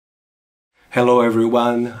Hello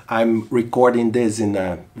everyone, I'm recording this in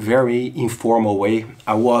a very informal way.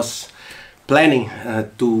 I was planning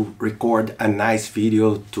to record a nice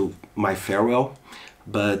video to my farewell,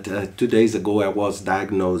 but 2 days ago I was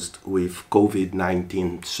diagnosed with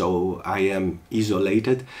COVID-19, so I am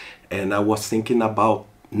isolated and I was thinking about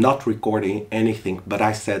not recording anything, but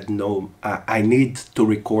I said no, I need to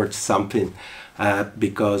record something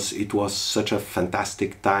because it was such a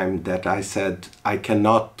fantastic time that I said I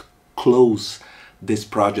cannot close this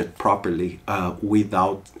project properly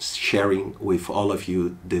without sharing with all of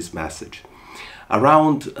you this message.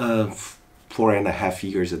 Around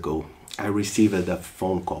 4.5 years ago, I received a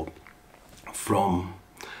phone call from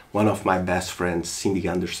one of my best friends, Cindy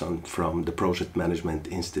Anderson, from the Project Management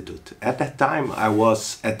Institute. At that time, I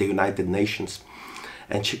was at the United Nations,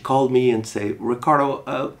 and she called me and said,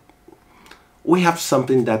 Ricardo, we have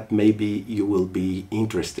something that maybe you will be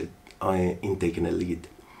interested in taking a lead.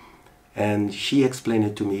 And she explained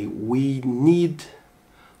it to me, we need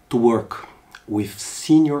to work with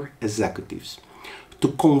senior executives to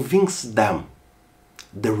convince them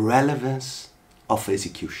the relevance of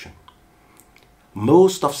execution.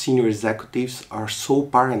 Most of senior executives are so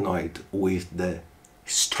paranoid with the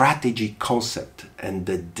strategy concept and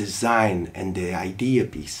the design and the idea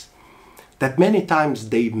piece that many times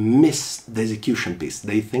they miss the execution piece.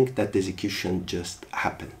 They think that the execution just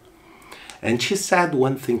happened. And she said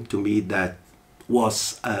one thing to me that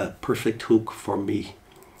was a perfect hook for me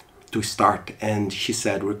to start. And she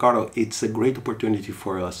said, Ricardo, it's a great opportunity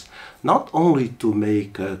for us, not only to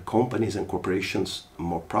make companies and corporations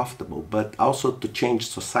more profitable, but also to change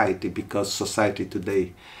society, because society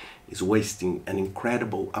today is wasting an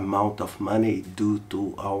incredible amount of money due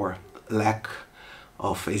to our lack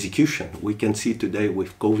of execution. We can see today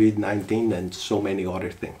with COVID-19 and so many other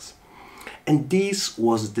things. And this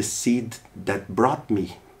was the seed that brought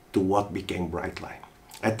me to what became Brightline.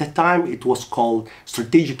 At the time, it was called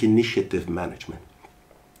Strategic Initiative Management.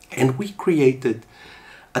 And we created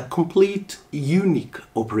a complete, unique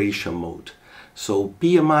operation mode. So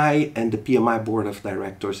PMI and the PMI Board of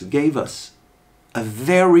Directors gave us a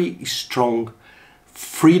very strong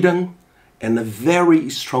freedom and a very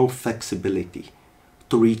strong flexibility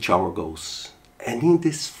to reach our goals. And in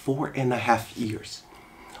these 4.5 years,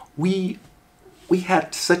 we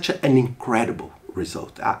had such an incredible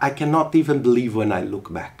result. I cannot even believe when I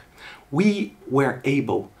look back. We were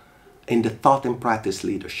able, in the Thought and Practice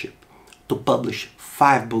Leadership, to publish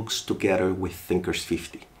 5 books together with Thinkers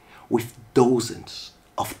 50, with dozens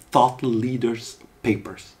of thought leaders'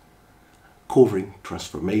 papers covering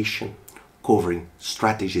transformation, covering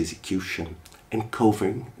strategy execution, and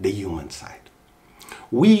covering the human side.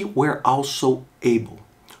 We were also able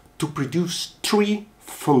to produce 3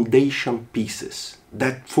 foundation pieces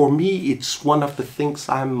that for me it's one of the things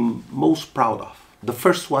I'm most proud of. The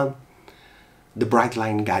first one, the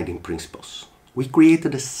Brightline guiding principles. We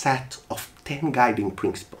created a set of 10 guiding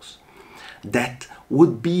principles that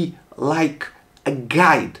would be like a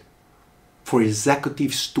guide for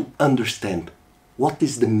executives to understand what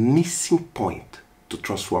is the missing point to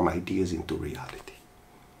transform ideas into reality.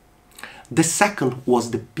 The second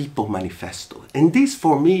was the People Manifesto. And this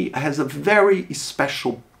for me has a very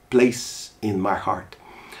special place in my heart.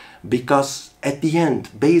 Because at the end,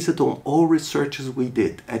 based on all researches we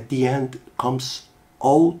did, at the end comes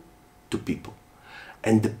all to people.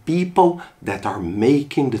 And the people that are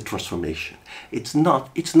making the transformation. It's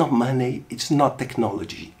not money, it's not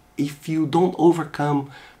technology. If you don't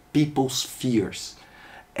overcome people's fears,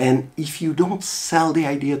 and if you don't sell the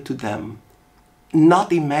idea to them,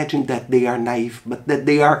 not imagine that they are naive, but that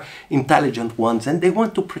they are intelligent ones and they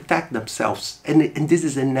want to protect themselves. And this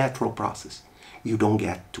is a natural process. You don't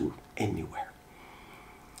get to anywhere.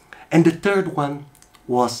 And the third one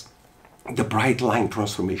was the Brightline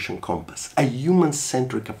Transformation Compass, a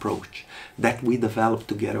human-centric approach that we developed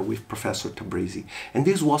together with Professor Tabrizi. And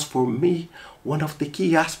this was for me one of the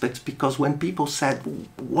key aspects, because when people said,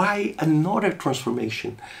 why another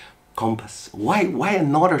transformation compass? Why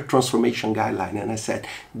another transformation guideline? And I said,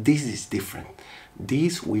 this is different.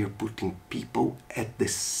 This, we are putting people at the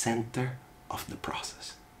center of the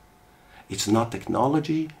process. It's not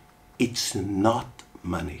technology, it's not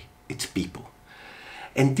money, it's people.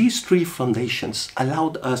 And these 3 foundations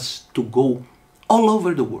allowed us to go all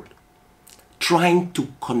over the world, trying to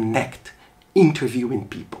connect, interviewing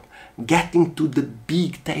people, getting to the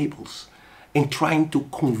big tables and trying to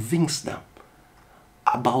convince them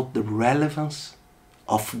about the relevance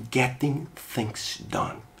of getting things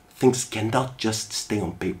done. Things cannot just stay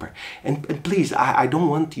on paper. And please, I don't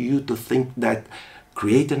want you to think that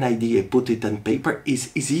create an idea, put it on paper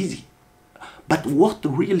is easy. But what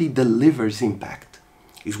really delivers impact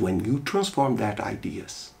is when you transform that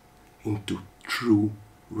ideas into true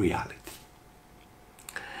reality.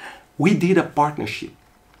 We did a partnership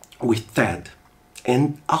with TED,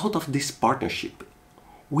 and out of this partnership,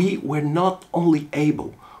 we were not only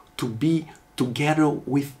able to be together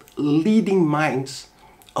with leading minds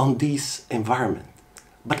on this environment,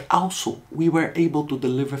 but also we were able to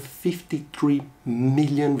deliver 53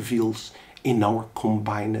 million views in our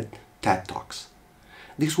combined TED Talks.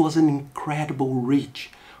 This was an incredible reach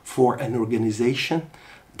for an organization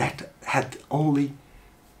that had only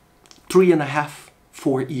 3.5,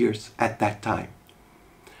 4 years at that time.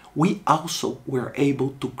 We also were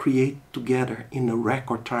able to create together in a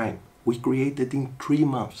record time. We created in 3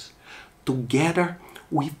 months, together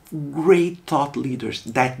with great thought leaders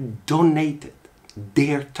that donated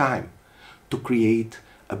their time to create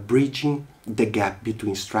a Bridging the Gap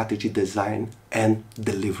between Strategy Design and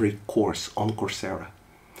Delivery course on Coursera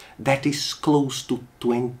that is close to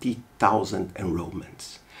 20,000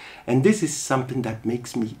 enrollments. And this is something that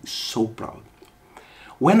makes me so proud.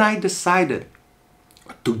 When I decided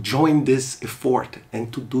to join this effort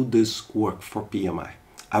and to do this work for PMI,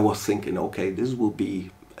 I was thinking, okay, this will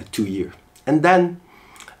be a 2-year. And then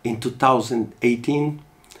in 2018,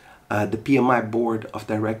 the PMI board of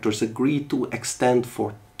directors agreed to extend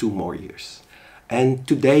for 2 more years. And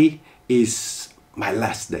today is my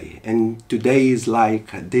last day. And today is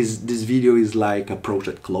like, this video is like a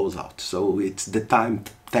project closeout. So it's the time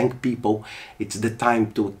to thank people, it's the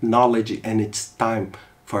time to acknowledge, and it's time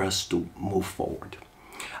for us to move forward.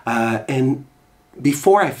 And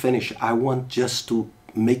before I finish, I want just to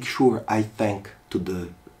make sure I thank to the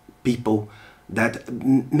people that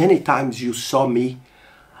many times you saw me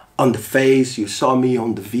on the face, you saw me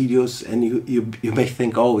on the videos, and you may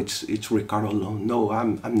think, oh, it's Ricardo alone. No,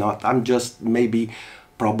 I'm not. I'm just maybe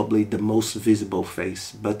probably the most visible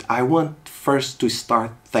face. But I want first to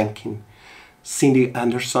start thanking Cindy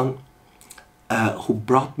Anderson, who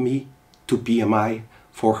brought me to PMI,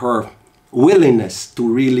 for her willingness to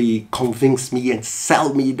really convince me and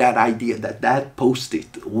sell me that idea that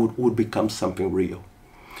post-it would become something real.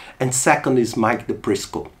 And second is Mike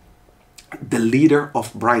DePrisco, the leader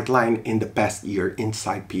of Brightline in the past year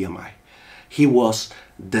inside PMI. He was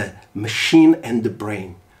the machine and the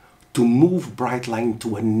brain to move Brightline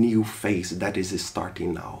to a new phase that is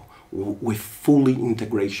starting now, with fully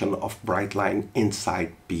integration of Brightline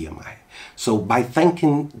inside PMI. So by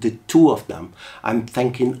thanking the 2 of them, I'm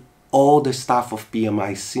thanking all the staff of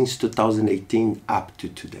PMI since 2018 up to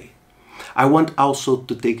today. I want also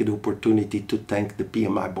to take the opportunity to thank the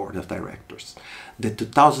PMI board of directors, the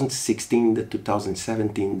 2016, the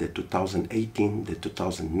 2017, the 2018, the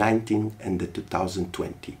 2019, and the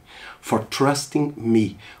 2020, for trusting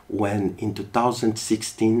me when in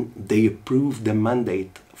 2016 they approved the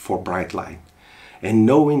mandate for Brightline. And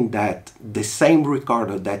knowing that the same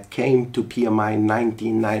Ricardo that came to PMI in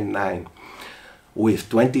 1999 with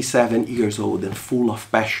 27 years old and full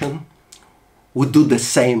of passion would do the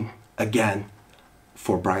same again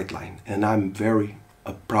for Brightline. And I'm very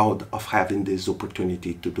proud of having this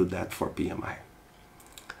opportunity to do that for PMI.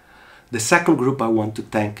 The second group I want to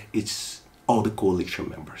thank is all the coalition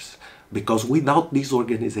members, because without these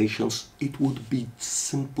organizations it would be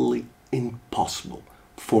simply impossible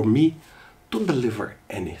for me to deliver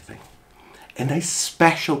anything. And a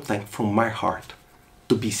special thank from my heart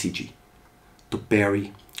to BCG, to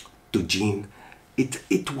Perry, to Jean.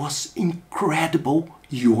 It was incredible,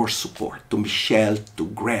 your support, to Michelle, to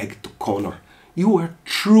Greg, to Connor. You are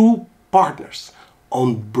true partners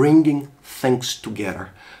on bringing things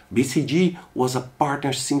together. BCG was a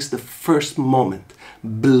partner since the first moment,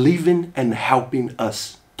 believing and helping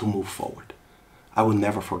us to move forward. I will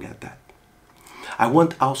never forget that. I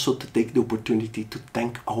want also to take the opportunity to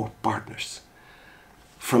thank our partners,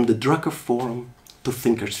 from the Drucker Forum to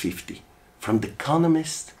Thinkers 50, from The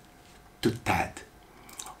Economist to TED.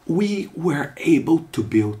 We were able to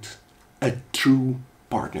build a true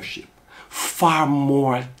partnership, far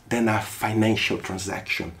more than a financial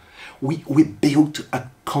transaction. We built a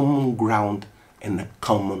common ground and a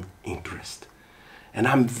common interest. And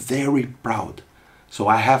I'm very proud. So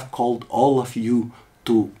I have called all of you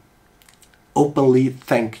to openly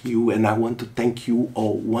thank you, and I want to thank you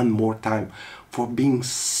all one more time for being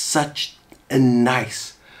such a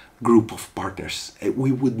nice group of partners.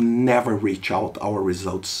 We would never reach out our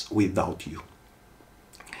results without you.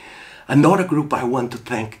 Another group I want to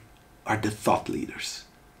thank are the thought leaders,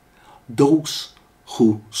 those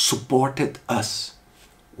who supported us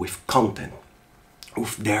with content,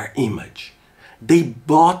 with their image. They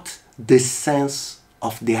bought the sense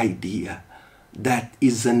of the idea that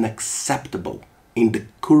is unacceptable in the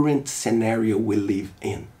current scenario we live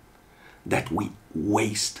in, that we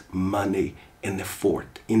waste money and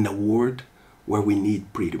effort in a world where we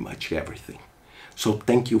need pretty much everything. So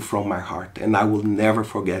thank you from my heart, and I will never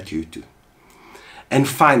forget you too. And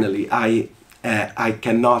finally, I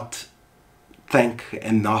cannot thank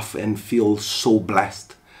enough and feel so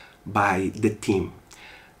blessed by the team.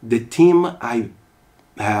 The team I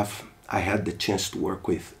had the chance to work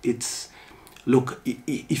with. Look,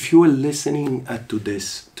 if you are listening to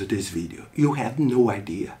this video, you have no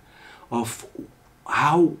idea of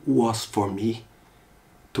how it was for me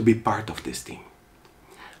to be part of this team.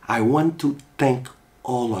 I want to thank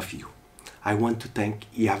all of you. I want to thank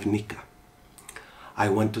Yavnika. I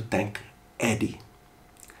want to thank Eddie.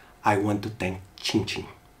 I want to thank Chinchin.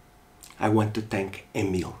 I want to thank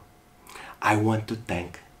Emil. I want to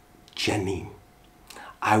thank Janine.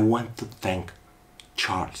 I want to thank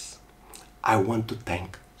Charles. I want to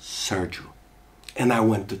thank Sergio. And I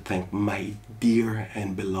want to thank my dear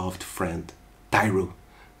and beloved friend, Tyro,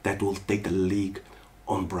 that will take the lead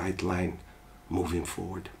on Brightline moving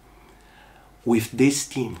forward. With this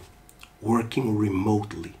team working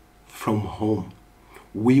remotely from home,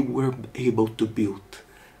 we were able to build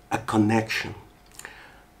a connection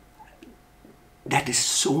that is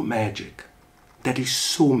so magic. That is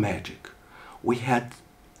so magic. We had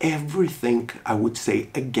everything, I would say,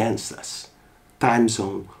 against us. Time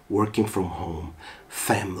zone, working from home,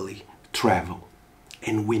 family, travel,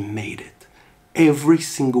 and we made it. Every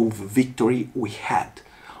single victory we had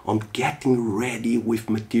on getting ready with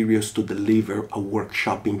materials to deliver a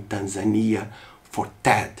workshop in Tanzania for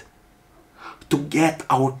TED, to get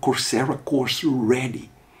our Coursera course ready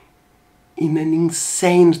in an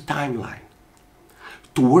insane timeline,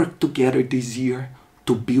 to work together this year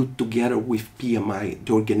to build together with PMI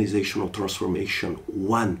the Organizational Transformation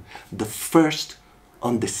 1, the first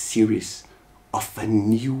on the series of a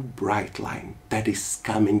new Brightline that is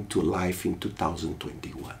coming to life in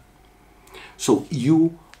 2021. So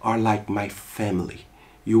you are like my family.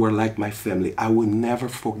 You are like my family. I will never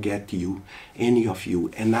forget you, any of you,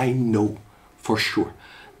 and I know for sure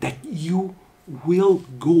that you will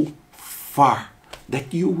go far,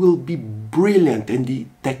 that you will be brilliant, and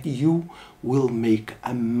that you will make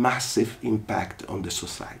a massive impact on the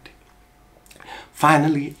society.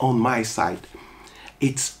 Finally, on my side,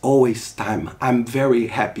 it's always time. I'm very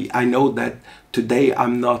happy. I know that today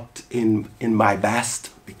I'm not in my best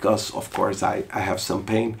because, of course, I have some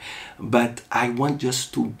pain, but I want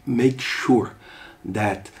just to make sure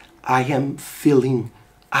that I am feeling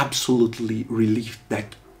absolutely relieved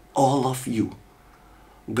that all of you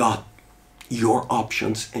got your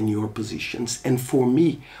options and your positions. And for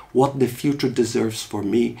me, what the future deserves for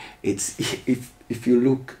me, it's if you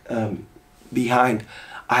look behind,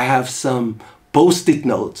 I have some post-it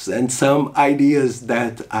notes and some ideas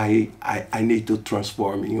that I need to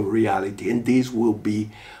transform in reality, and this will be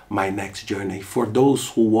my next journey. For those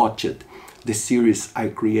who watch it, the series I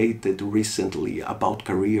created recently about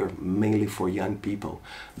career, mainly for young people,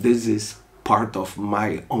 this is part of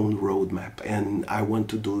my own roadmap, and I want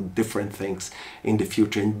to do different things in the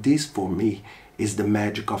future, and this for me is the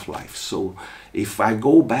magic of life. So if I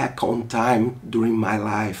go back on time during my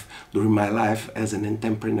life as an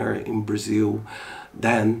entrepreneur in Brazil,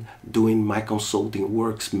 then doing my consulting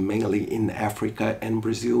works mainly in Africa and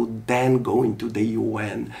Brazil, then going to the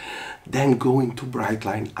UN, then going to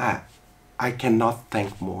Brightline, I cannot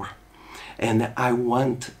thank more. And I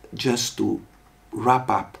want just to wrap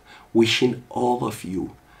up wishing all of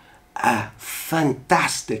you a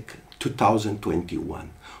fantastic 2021,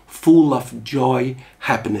 full of joy,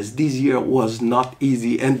 happiness. This year was not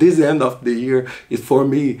easy, and this end of the year is for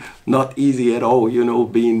me not easy at all, you know,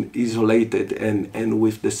 being isolated and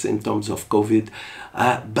with the symptoms of COVID,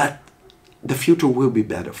 but the future will be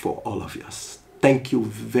better for all of us. Thank you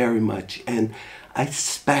very much, and a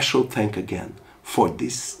special thank again for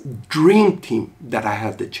this dream team that I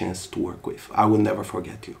had the chance to work with. I will never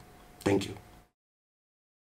forget you. Thank you.